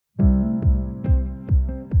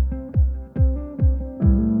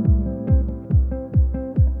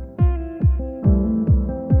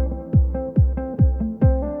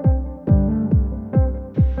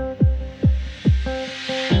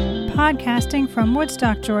Podcasting from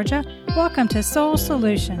Woodstock, Georgia, welcome to Soul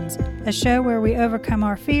Solutions, a show where we overcome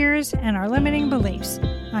our fears and our limiting beliefs.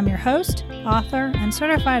 I'm your host, author, and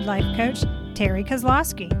certified life coach, Terry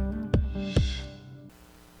Kozlowski.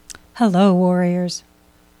 Hello, warriors.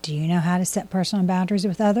 Do you know how to set personal boundaries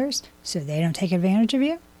with others so they don't take advantage of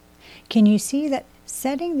you? Can you see that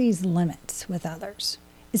setting these limits with others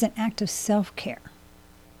is an act of self-care?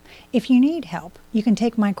 If you need help, you can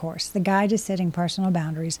take my course, The Guide to Setting Personal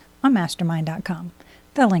Boundaries, on mastermind.com.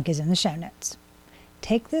 The link is in the show notes.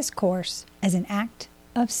 Take this course as an act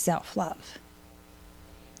of self-love.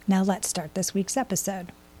 Now let's start this week's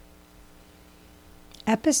episode.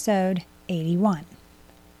 Episode 81.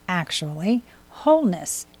 Actually,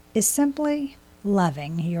 wholeness is simply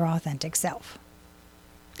loving your authentic self.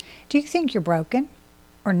 Do you think you're broken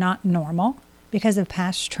or not normal because of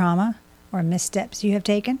past trauma or missteps you have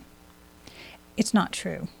taken? It's not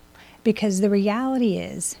true, because the reality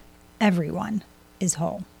is everyone is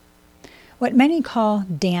whole. What many call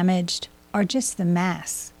damaged are just the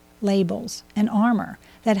masks, labels, and armor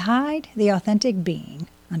that hide the authentic being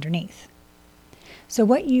underneath. So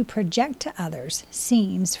what you project to others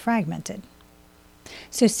seems fragmented.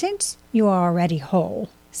 So since you are already whole,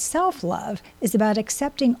 self-love is about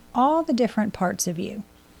accepting all the different parts of you,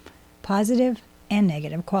 positive and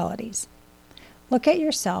negative qualities. Look at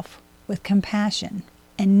yourself with compassion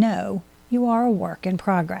and know you are a work in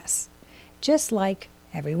progress, just like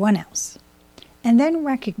everyone else. And then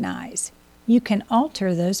recognize you can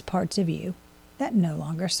alter those parts of you that no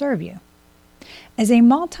longer serve you. As a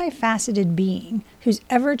multifaceted being who's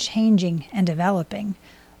ever-changing and developing,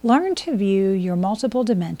 learn to view your multiple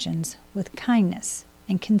dimensions with kindness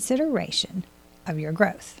and consideration of your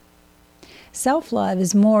growth. Self-love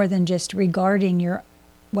is more than just regarding your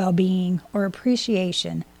well-being or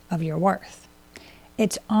appreciation of your worth.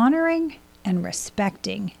 It's honoring and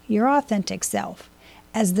respecting your authentic self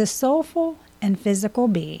as the soulful and physical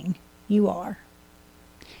being you are.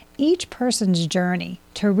 Each person's journey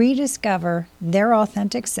to rediscover their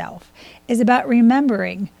authentic self is about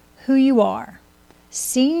remembering who you are,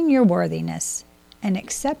 seeing your worthiness, and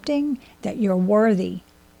accepting that you're worthy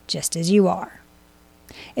just as you are.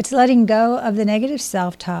 It's letting go of the negative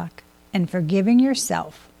self-talk and forgiving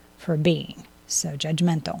yourself for being so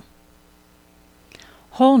judgmental.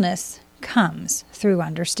 Wholeness comes through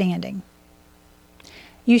understanding.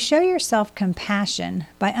 You show yourself compassion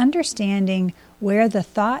by understanding where the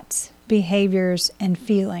thoughts, behaviors, and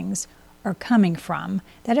feelings are coming from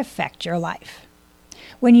that affect your life.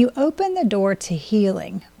 When you open the door to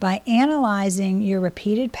healing by analyzing your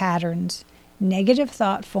repeated patterns, negative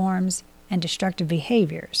thought forms, and destructive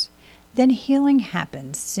behaviors, then healing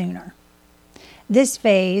happens sooner. This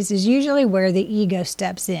phase is usually where the ego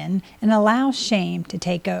steps in and allows shame to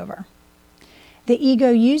take over. The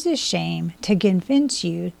ego uses shame to convince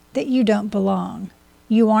you that you don't belong,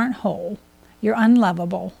 you aren't whole, you're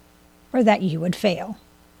unlovable, or that you would fail.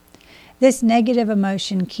 This negative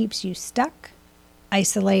emotion keeps you stuck,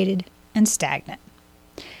 isolated, and stagnant.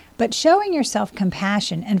 But showing yourself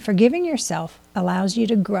compassion and forgiving yourself allows you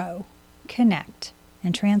to grow, connect,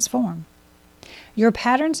 and transform. Your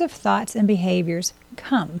patterns of thoughts and behaviors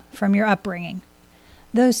come from your upbringing.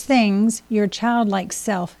 Those things your childlike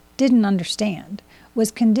self didn't understand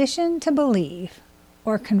was conditioned to believe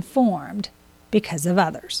or conformed because of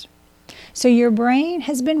others. So your brain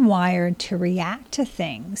has been wired to react to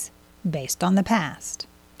things based on the past,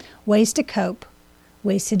 ways to cope,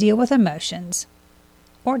 ways to deal with emotions,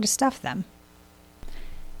 or to stuff them.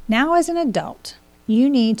 Now as an adult, you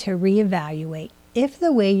need to reevaluate if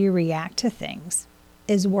the way you react to things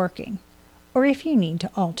is working, or if you need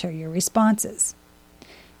to alter your responses.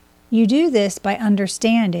 You do this by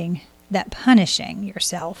understanding that punishing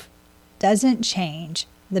yourself doesn't change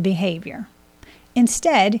the behavior.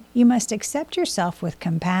 Instead, you must accept yourself with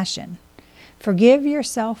compassion, forgive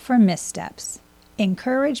yourself for missteps,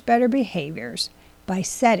 encourage better behaviors by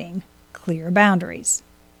setting clear boundaries.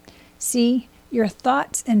 See, your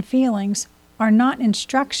thoughts and feelings are not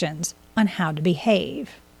instructions on how to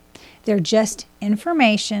behave. They're just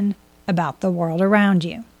information about the world around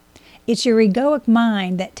you. It's your egoic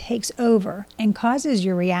mind that takes over and causes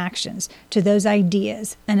your reactions to those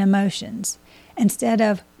ideas and emotions instead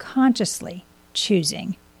of consciously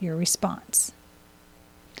choosing your response.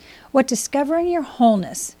 What discovering your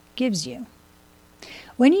wholeness gives you.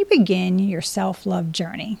 When you begin your self-love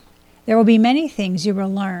journey, there will be many things you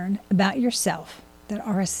will learn about yourself that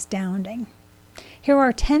are astounding. Here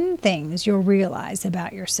are 10 things you'll realize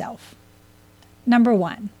about yourself. Number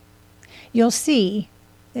 1, you'll see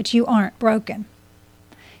that you aren't broken.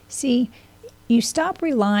 See, You stop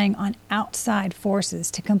relying on outside forces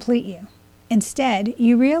to complete you. Instead,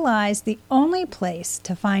 you realize the only place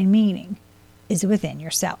to find meaning is within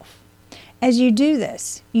yourself. As you do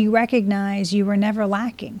this, you recognize you were never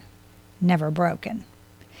lacking, never broken.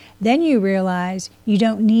 Then you realize you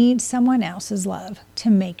don't need someone else's love to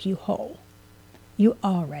make you whole. You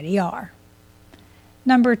already are.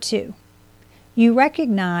 Number 2, you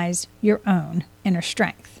recognize your own inner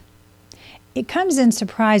strength. It comes in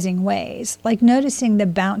surprising ways, like noticing the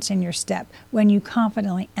bounce in your step when you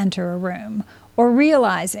confidently enter a room, or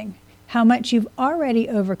realizing how much you've already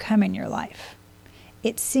overcome in your life.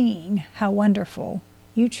 It's seeing how wonderful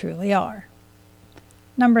you truly are.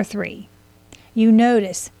 Number 3, you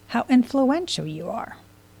notice how influential you are.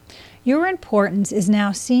 Your importance is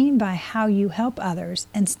now seen by how you help others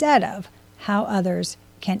instead of how others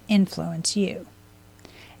can influence you.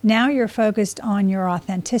 Now you're focused on your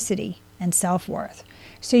authenticity and self-worth,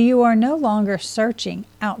 so you are no longer searching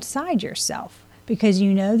outside yourself because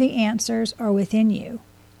you know the answers are within you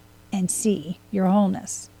and see your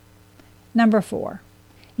wholeness. Number 4,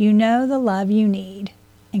 you know the love you need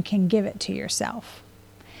and can give it to yourself.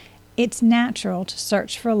 It's natural to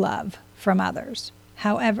search for love from others.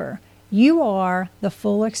 However, you are the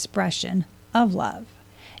full expression of love,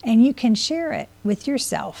 and you can share it with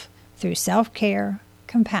yourself through self-care,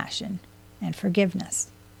 compassion, and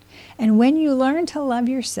forgiveness. And when you learn to love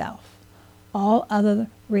yourself, all other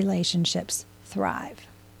relationships thrive.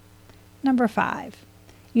 Number 5,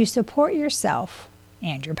 you support yourself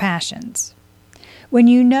and your passions. When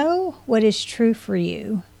you know what is true for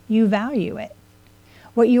you, you value it,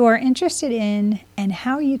 what you are interested in, and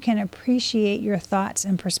how you can appreciate your thoughts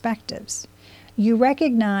and perspectives. You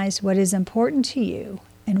recognize what is important to you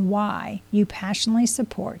and why you passionately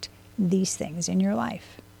support these things in your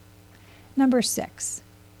life. Number 6,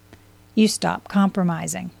 you stop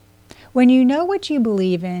compromising. When you know what you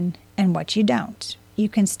believe in and what you don't, you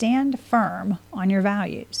can stand firm on your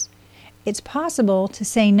values. It's possible to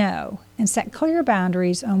say no and set clear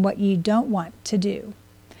boundaries on what you don't want to do.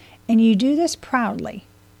 And you do this proudly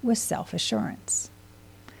with self-assurance.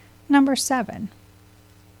 Number 7,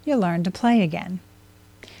 you learn to play again.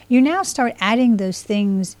 You now start adding those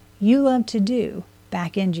things you love to do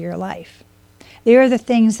back into your life. They are the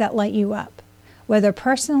things that light you up. Whether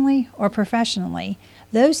personally or professionally,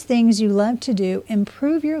 those things you love to do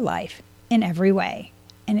improve your life in every way,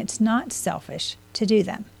 and it's not selfish to do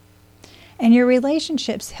them. And your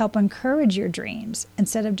relationships help encourage your dreams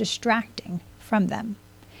instead of distracting from them.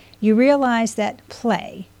 You realize that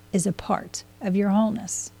play is a part of your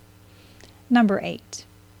wholeness. Number 8,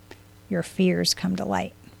 your fears come to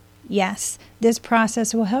light. Yes, this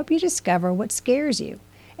process will help you discover what scares you,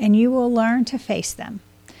 and you will learn to face them.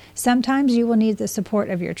 Sometimes you will need the support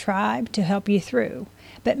of your tribe to help you through,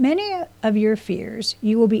 but many of your fears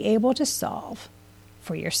you will be able to solve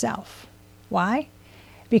for yourself. Why?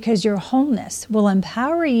 Because your wholeness will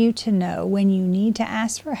empower you to know when you need to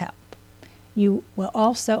ask for help. You will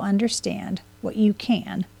also understand what you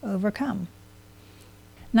can overcome.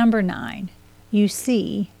 Number 9, you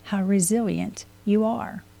see how resilient you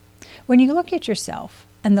are. When you look at yourself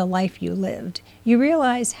and the life you lived, you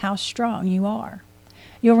realize how strong you are.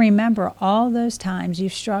 You'll remember all those times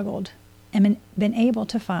you've struggled and been able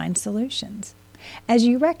to find solutions. As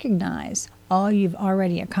you recognize all you've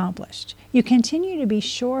already accomplished, you continue to be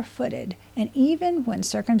sure-footed, and even when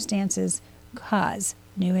circumstances cause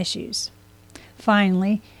new issues.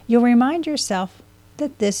 Finally, you'll remind yourself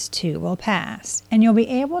that this too will pass, and you'll be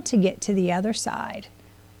able to get to the other side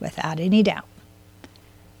without any doubt.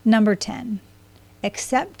 Number 10,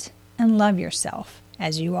 accept and love yourself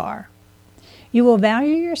as you are. You will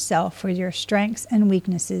value yourself for your strengths and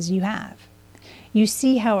weaknesses you have. You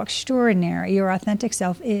see how extraordinary your authentic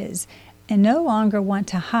self is and no longer want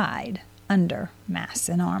to hide under masks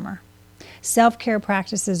and armor. Self-care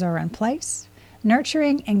practices are in place.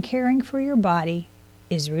 Nurturing and caring for your body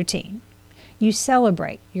is routine. You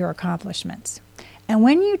celebrate your accomplishments. And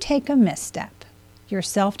when you take a misstep, your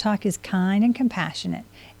self-talk is kind and compassionate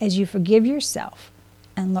as you forgive yourself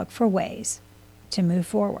and look for ways to move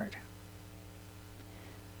forward.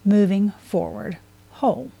 Moving forward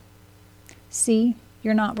whole. See,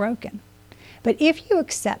 you're not broken. But if you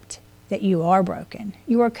accept that you are broken,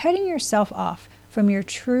 you are cutting yourself off from your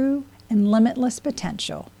true and limitless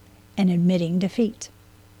potential and admitting defeat.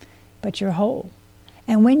 But you're whole.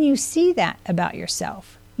 And when you see that about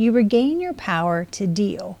yourself, you regain your power to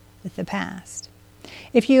deal with the past.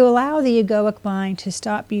 If you allow the egoic mind to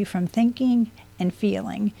stop you from thinking and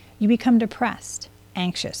feeling, you become depressed,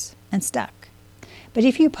 anxious, and stuck. But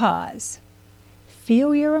if you pause,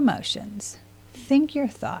 feel your emotions, think your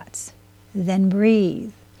thoughts, Then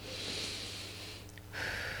breathe.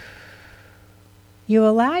 You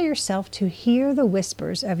allow yourself to hear the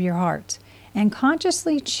whispers of your heart and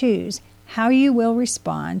consciously choose how you will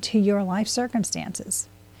respond to your life circumstances.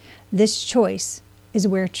 This choice is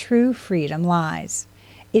where true freedom lies.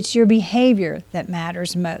 It's your behavior that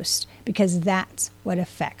matters most because that's what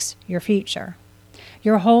affects your future.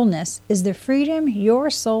 Your wholeness is the freedom your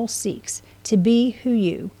soul seeks to be who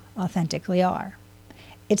you authentically are.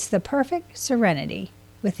 It's the perfect serenity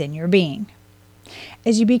within your being.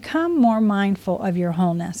 As you become more mindful of your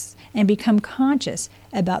wholeness and become conscious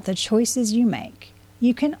about the choices you make,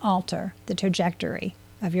 you can alter the trajectory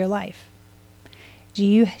of your life. Do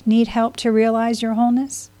you need help to realize your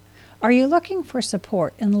wholeness? Are you looking for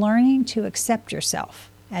support in learning to accept yourself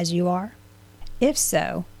as you are? If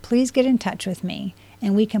so, please get in touch with me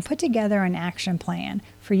and we can put together an action plan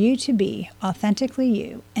for you to be authentically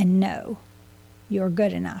you and know you're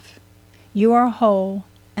good enough. You are whole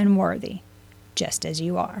and worthy, just as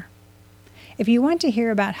you are. If you want to hear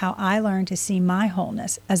about how I learned to see my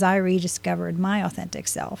wholeness as I rediscovered my authentic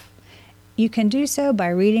self, you can do so by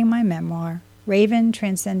reading my memoir, Raven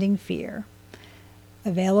Transcending Fear,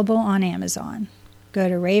 available on Amazon. Go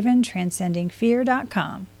to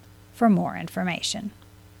raventranscendingfear.com for more information.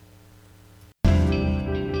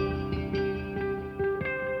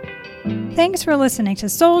 Thanks for listening to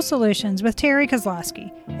Soul Solutions with Terry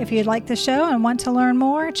Kozlowski. If you'd like the show and want to learn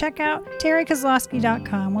more, check out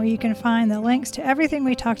terrykozlowski.com where you can find the links to everything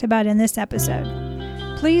we talked about in this episode.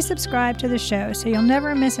 Please subscribe to the show so you'll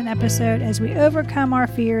never miss an episode as we overcome our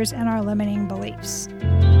fears and our limiting beliefs.